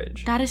whole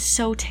bridge. That is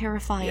so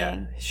terrifying.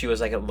 Yeah, she was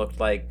like, it looked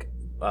like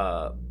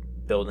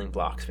building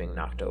blocks being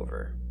knocked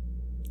over.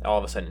 All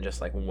of a sudden,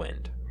 just like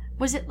wind.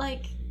 Was it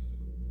like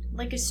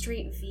a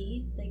straight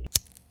V? Like.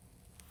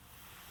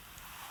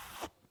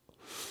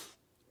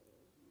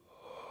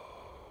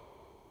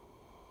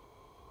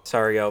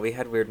 Sorry, y'all. We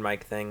had weird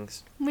mic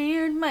things.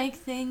 Anyway,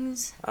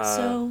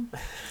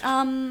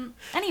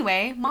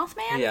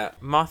 Mothman? Yeah,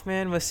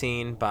 Mothman was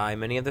seen by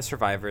many of the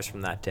survivors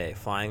from that day,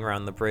 flying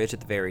around the bridge at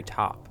the very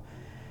top.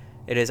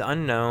 It is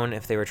unknown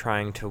if they were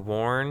trying to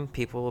warn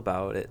people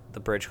about the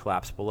bridge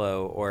collapse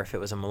below, or if it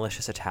was a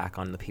malicious attack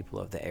on the people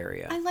of the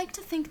area. I like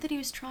to think that he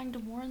was trying to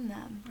warn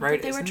them.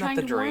 Right, That they were trying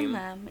to warn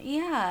them.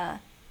 Yeah.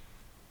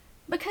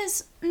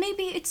 Because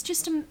maybe it's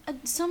just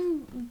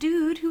some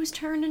dude who was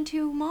turned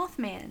into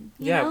Mothman.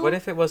 You know? What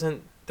if it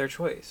wasn't their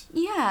choice?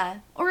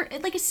 Yeah. Or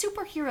like a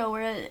superhero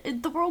or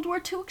the World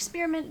War II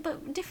experiment,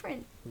 but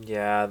different.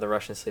 Yeah, the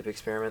Russian sleep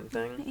experiment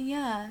thing.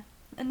 Yeah.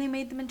 And they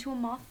made them into a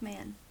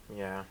Mothman.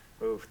 Yeah.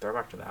 Ooh,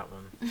 throwback to that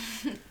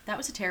one. That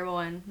was a terrible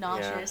one.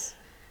 Nauseous.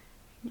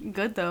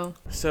 Good, though.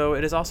 So,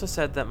 it is also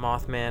said that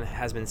Mothman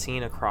has been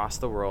seen across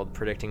the world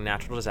predicting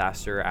natural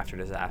disaster after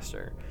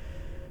disaster.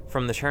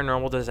 From the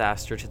Chernobyl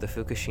disaster to the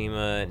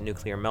Fukushima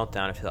nuclear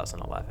meltdown of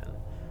 2011.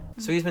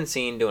 So he's been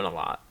seen doing a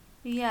lot.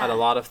 Yeah. At a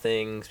lot of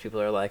things,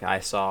 people are like, I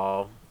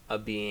saw a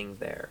being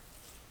there.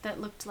 That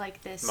looked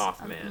like this.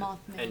 Mothman.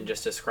 And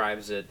just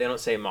describes it. They don't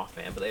say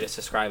Mothman, but they just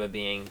describe a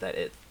being that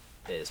it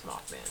is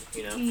Mothman,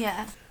 you know?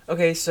 Yeah.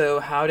 Okay, so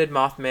how did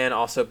Mothman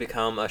also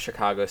become a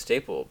Chicago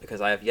staple?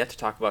 Because I have yet to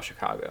talk about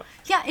Chicago.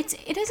 Yeah,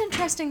 it is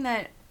interesting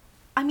that,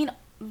 I mean,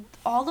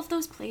 all of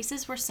those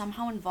places were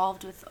somehow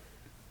involved with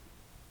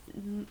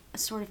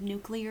sort of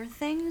nuclear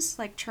things,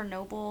 like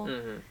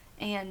Chernobyl,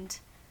 and,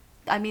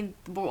 I mean,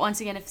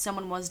 once again, if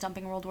someone was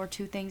dumping World War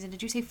II things, and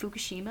did you say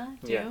Fukushima,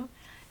 too? Yeah.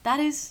 That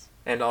is...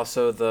 And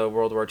also the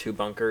World War II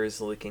bunkers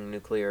leaking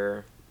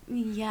nuclear...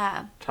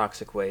 Yeah.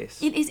 Toxic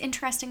waste. It is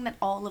interesting that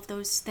all of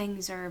those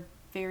things are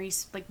very,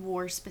 like,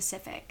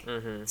 war-specific.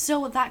 Mm-hmm.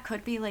 So that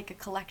could be, like, a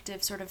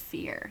collective sort of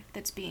fear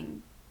that's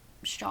being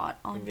shot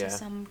onto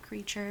some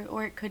creature,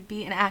 or it could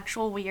be an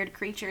actual weird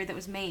creature that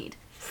was made.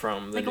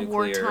 From the like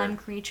nuclear... Like a wartime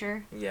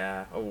creature.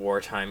 Yeah, a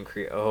wartime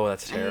creature. Oh,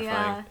 that's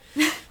terrifying.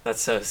 Yeah.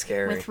 That's so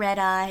scary. With red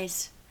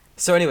eyes.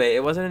 So anyway,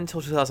 it wasn't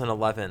until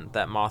 2011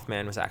 that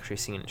Mothman was actually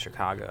seen in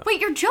Chicago.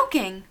 Wait, you're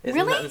joking? Isn't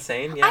really? That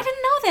insane? Yeah. I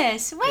didn't know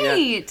this.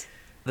 Wait. Yeah.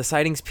 The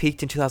sightings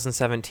peaked in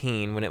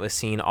 2017 when it was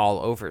seen all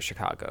over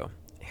Chicago.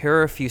 Here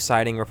are a few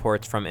sighting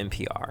reports from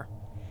NPR.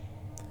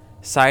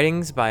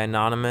 Sightings by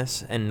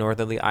Anonymous in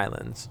Northerly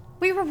Islands.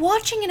 We were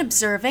watching and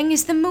observing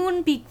as the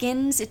moon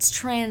begins its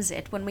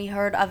transit when we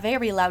heard a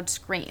very loud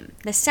scream.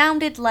 This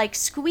sounded like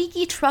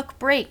squeaky truck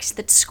brakes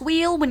that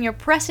squeal when you're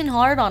pressing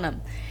hard on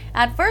them.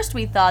 At first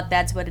we thought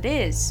that's what it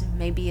is.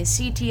 Maybe a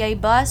CTA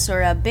bus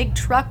or a big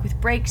truck with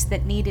brakes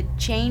that needed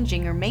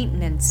changing or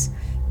maintenance.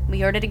 We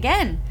heard it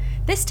again.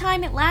 This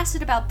time it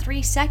lasted about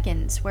 3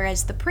 seconds,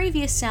 whereas the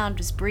previous sound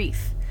was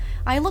brief.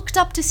 I looked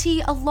up to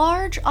see a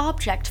large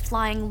object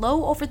flying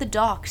low over the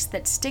docks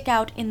that stick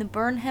out in the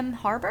Burnham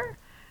Harbor?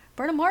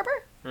 Burnham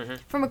Harbor? Mm-hmm.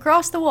 From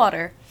across the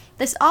water.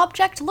 This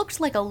object looked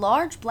like a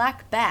large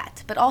black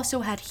bat, but also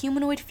had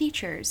humanoid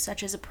features,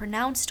 such as a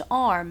pronounced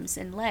arms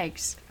and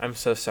legs. I'm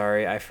so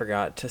sorry, I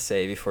forgot to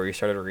say before you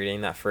started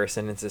reading that first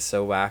sentence is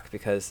so whack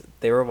because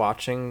they were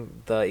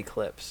watching the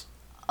eclipse.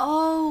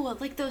 Oh,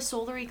 like the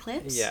solar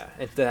eclipse? Yeah,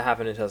 that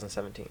happened in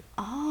 2017.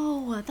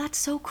 Oh, that's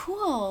so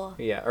cool.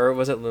 Yeah, or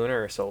was it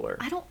lunar or solar?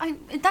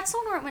 That's the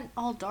one where it went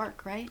all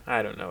dark, right?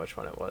 I don't know which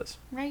one it was.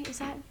 Right?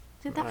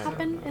 Did that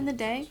happen in the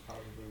day?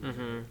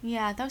 Mm-hmm.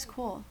 Yeah, that was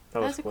cool.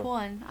 That was a cool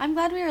one. I'm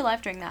glad we were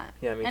alive during that.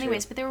 Yeah, me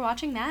Anyways, too. but they were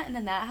watching that and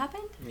then that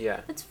happened?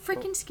 Yeah. That's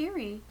freaking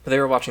scary. But they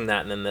were watching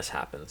that and then this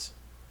happens.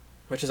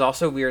 Which is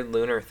also a weird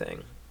lunar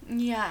thing.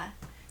 Yeah.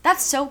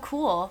 That's so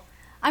cool.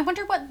 I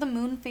wonder what the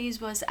moon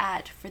phase was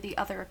at for the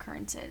other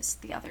occurrences,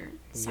 the other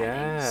sightings.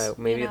 Yeah,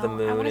 maybe the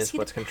moon is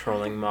what's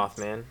controlling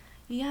Mothman.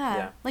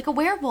 Yeah, like a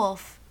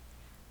werewolf.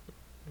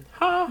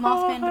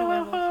 Mothman, but a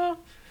werewolf.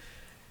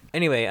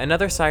 Anyway,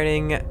 another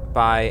sighting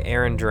by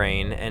Aaron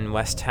Drain in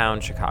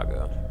Westtown,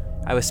 Chicago.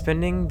 I was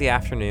spending the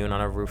afternoon on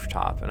a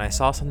rooftop and I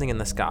saw something in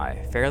the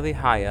sky, fairly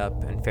high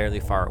up and fairly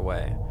far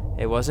away.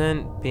 It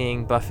wasn't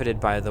being buffeted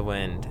by the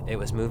wind, it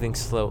was moving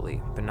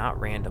slowly, but not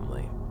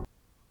randomly.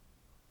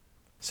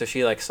 So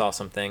she saw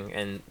something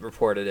and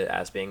reported it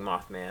as being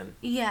Mothman.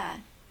 Yeah.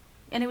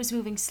 And it was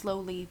moving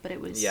slowly, but it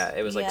was... Yeah,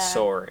 it was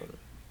soaring.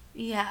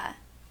 Yeah.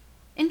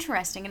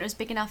 interesting, and it was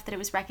big enough that it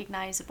was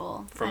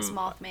recognizable as From-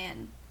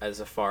 Mothman.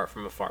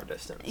 from a far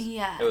distance.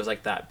 Yeah. It was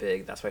like that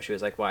big. That's why she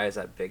was like, "Why is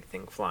that big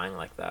thing flying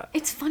like that?"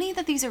 It's funny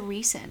that these are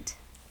recent.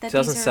 That these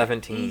are-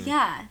 2017.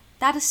 Yeah,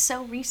 that is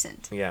so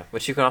recent. Yeah,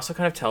 which you can also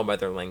kind of tell by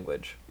their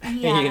language.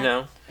 Yeah. You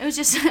know? It was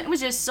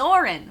just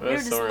soaring. We were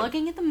was just soaring.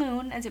 looking at the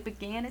moon as it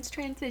began its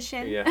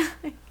transition. Yeah.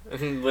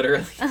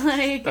 Literally.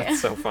 Like,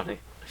 That's so funny.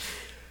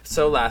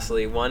 So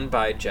lastly, one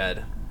by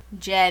Jed.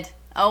 Jed.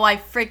 Oh, I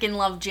freaking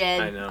love Jed.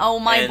 I know. Oh,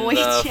 my in boy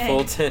the Jed.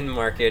 Fulton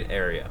Market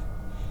area.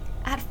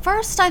 At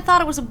first, I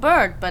thought it was a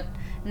bird, but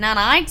none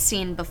I'd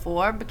seen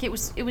before.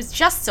 Because it was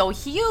just so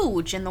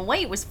huge, and the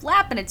way it was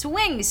flapping its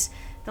wings.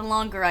 The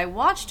longer I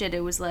watched it,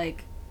 it was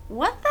like,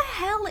 what the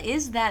hell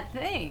is that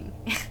thing?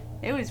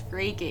 It was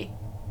freaky.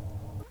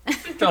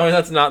 Oh,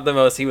 that's not the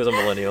most. He was a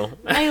millennial.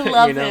 I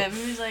love You know? him.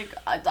 He was like,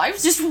 I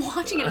was just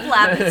watching it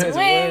flap its His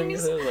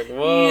wings. I was like,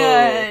 whoa.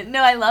 Yeah,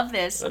 no, I love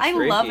this. That's I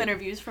love freaky.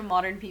 interviews from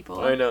modern people.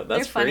 I know,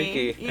 that's They're funny.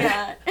 freaky.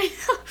 Yeah.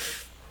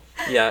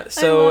 Yeah,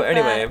 so love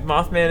anyway, that.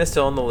 Mothman is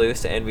still on the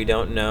loose, and we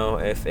don't know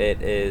if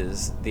it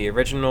is the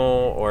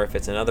original, or if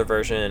it's another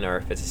version, or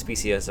if it's a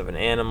species of an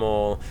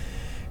animal,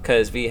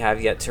 because we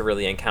have yet to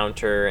really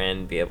encounter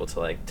and be able to,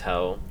 like,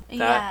 tell that.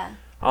 Yeah.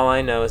 All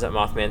I know is that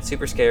Mothman's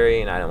super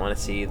scary, and I don't want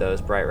to see those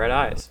bright red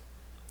eyes.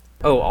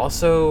 Oh,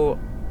 also,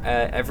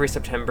 every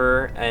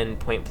September in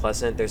Point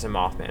Pleasant, there's a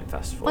Mothman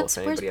festival. Where's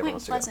if anybody ever Point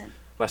wants to go. Pleasant?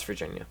 West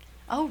Virginia.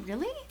 Oh,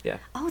 really? Yeah.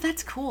 Oh,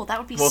 that's cool. That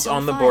would be Well, it's so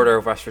on the fun. border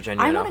of West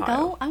Virginia I and want to Ohio.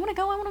 go. I want to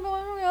go. I want to go.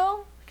 I want to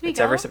go. Can we It's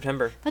go? every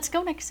September. Let's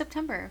go next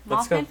September.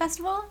 Let's Mothman go.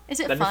 Festival? Is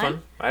it That'd fun? be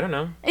fun. I don't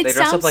know. It They dress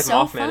up sounds like so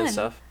Mothman and fun.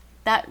 stuff.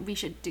 That we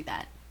should do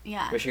that.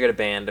 Yeah. We should get a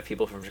band of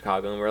people from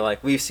Chicago, and we're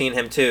like, we've seen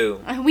him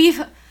too.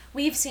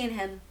 We've seen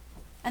him,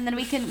 and then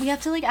we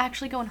have to like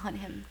actually go and hunt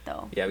him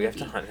though. Yeah, we have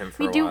to maybe. hunt him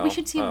for We a do. while. We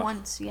should see him Ugh.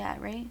 once. Yeah.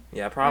 Right.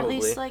 Yeah, Or probably.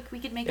 at least like we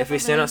could make. If up we a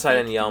stand really outside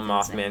and fake yell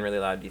convincing- Mothman really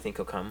loud, do you think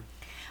he'll come?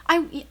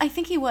 I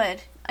think he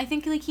would. I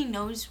think like he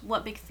knows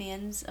what big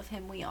fans of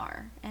him we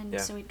are, and Yeah.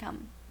 so he'd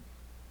come.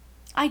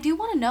 I do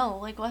want to know,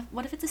 like,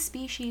 what if it's a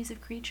species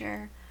of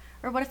creature,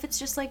 or what if it's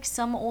just like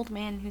some old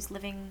man who's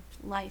living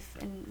life,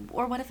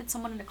 or what if it's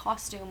someone in a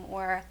costume,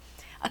 or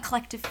a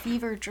collective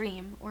fever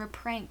dream, or a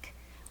prank.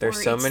 There's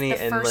or so it's many the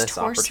first endless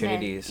horseman.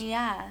 opportunities.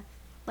 Yeah.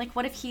 Like,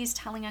 what if he's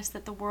telling us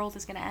that the world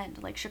is going to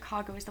end? Like,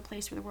 Chicago is the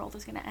place where the world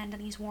is going to end,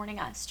 and he's warning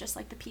us, just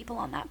like the people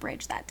on that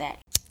bridge that day.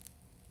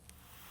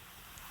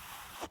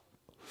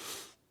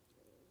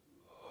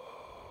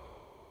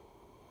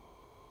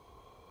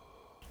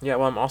 Yeah,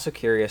 well, I'm also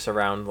curious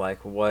around like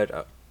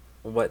what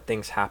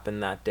things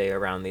happened that day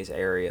around these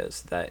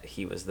areas that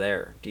he was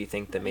there. Do you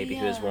think that maybe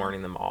he was Yeah.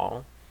 warning them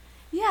all?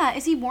 Yeah,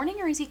 is he warning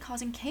or is he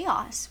causing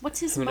chaos? What's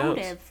his Who knows?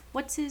 motive?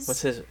 What's his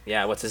What's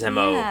his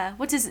MO? Yeah,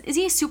 is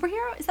he a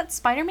superhero? Is that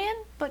Spider-Man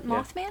but Yeah.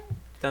 Mothman?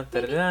 Dun,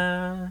 da, da,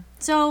 da.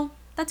 So,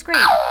 that's great.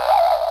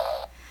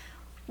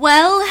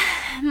 Well,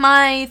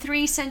 my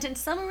 3-sentence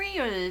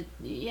summary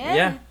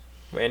Yeah.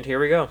 And here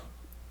we go.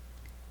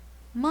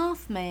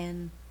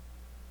 Mothman.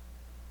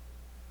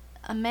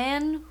 A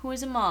man who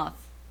is a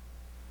moth.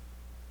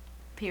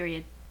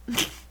 Period.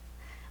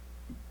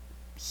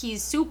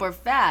 He's super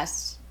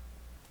fast.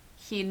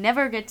 He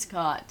never gets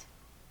caught.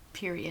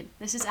 Period.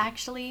 This is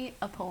actually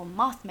a poem.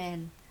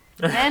 Mothman.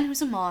 A man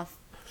who's a moth.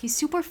 He's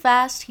super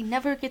fast. He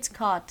never gets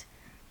caught.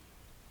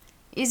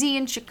 Is he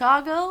in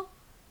Chicago?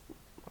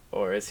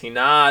 Or is he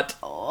not?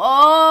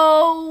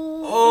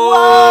 Oh!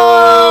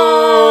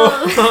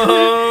 Oh!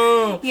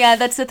 Whoa! Yeah,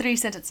 that's the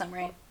 3-sentence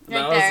summary. Right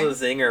That there.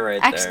 was a zinger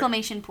right there.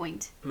 Exclamation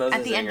point. That was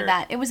At a the end of zinger.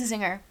 that. It was a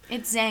zinger.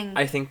 It's zang.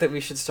 I think that we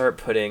should start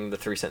putting the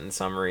 3-sentence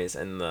summaries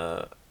in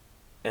the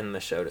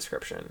show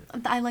description.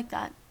 I like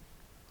that.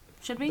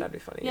 Should we? That'd be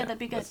funny. Yeah, that'd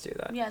be good. Let's do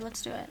that. Yeah,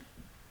 let's do it.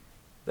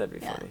 That'd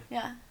be Yeah, funny.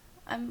 yeah.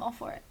 I'm all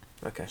for it.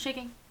 Okay.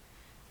 Shaking.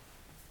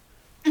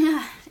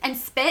 And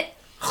spit.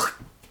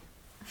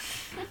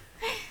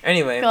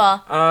 Anyway, Cool.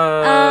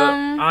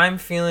 I'm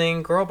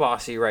feeling girl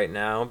bossy right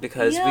now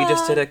because we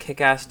just Yeah. did a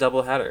kick-ass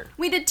doubleheader.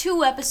 We did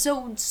 2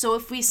 episodes, so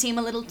if we seem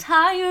a little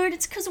tired,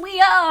 it's because we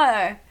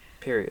are.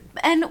 Period.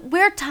 And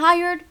we're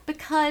tired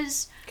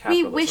because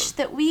we wish Capitalism.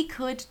 that we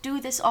could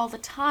do this all the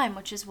time,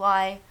 which is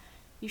why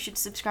you should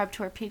subscribe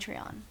to our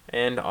Patreon.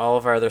 And all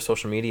of our other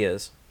social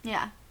medias.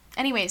 Yeah.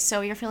 Anyways,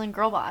 so you're feeling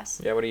girl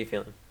boss. Yeah, what are you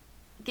feeling?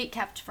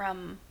 Gatekept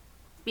from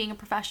being a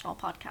professional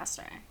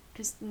podcaster.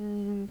 Because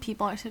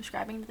people aren't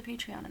subscribing to the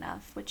Patreon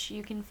enough, which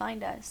you can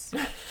find us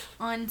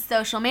on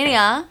social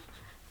media,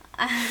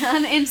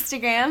 on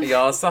Instagram.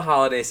 Y'all, it's the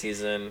holiday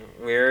season.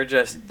 We're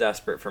just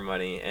desperate for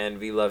money, and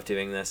we love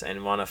doing this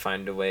and want to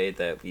find a way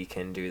that we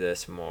can do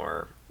this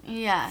more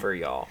Yeah. for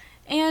y'all.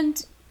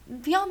 And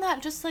beyond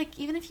that, just like,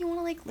 even if you want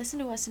to like listen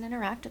to us and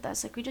interact with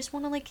us, like we just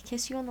want to like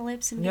kiss you on the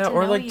lips and Yeah, get to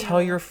or know like you.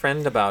 tell your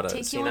friend about us,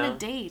 Take you you on know? a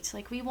date.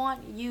 Like we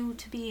want you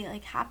to be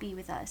like happy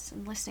with us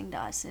and listening to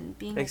us and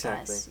being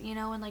Exactly. with us, you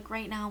know. And like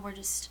right now we're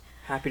just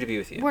Happy to be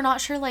with you. we're not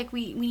sure. Like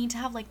we need to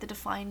have like the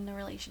define the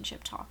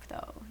relationship talk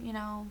though, you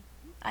know.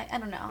 I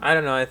don't know. I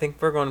don't know. I think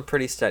we're going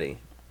pretty steady.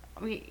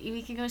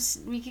 we could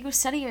go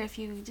steadier if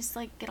you just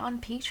like get on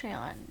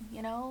Patreon,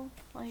 you know,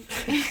 like.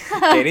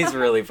 Katie's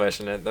really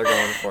pushing it. They're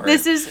going for it.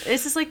 This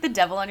is like the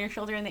devil on your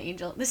shoulder and the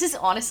angel. This is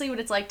honestly what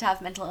it's like to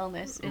have mental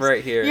illness.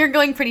 Right here. You're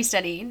going pretty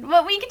steady,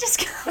 but we could just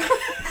go.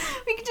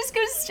 We could just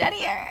go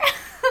steadier.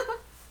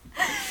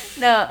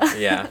 No.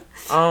 Yeah.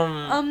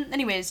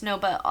 Anyways, no,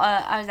 but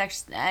I was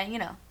actually, you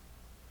know,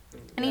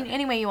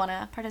 any way you want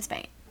to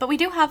participate. But we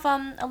do have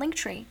a link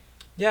tree.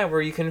 Yeah,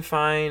 where you can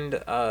find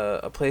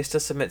a place to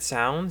submit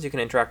sounds. You can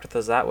interact with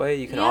us that way.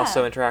 You can Yeah.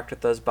 also interact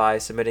with us by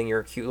submitting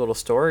your cute little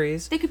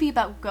stories. They could be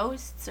about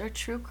ghosts or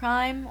true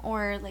crime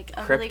or like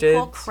a really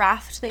cool Cryptids.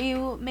 craft that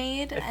you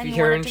made. If and you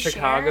you're wanted in to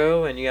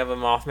Chicago and you have a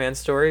Mothman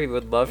story, we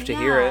would love to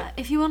hear it.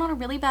 If you went on a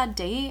really bad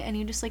date and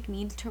you just like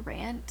need to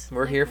rant,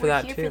 We're like, here for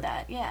that, We're too. here for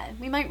that. Yeah,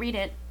 we might read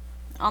it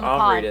on the I'll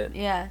pod. read it.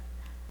 Yeah.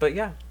 But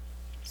yeah,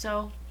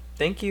 So,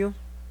 thank you.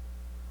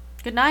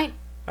 good night.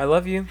 I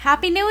love you.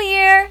 Happy New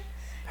Year.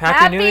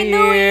 Happy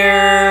New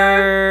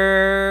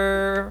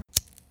Year!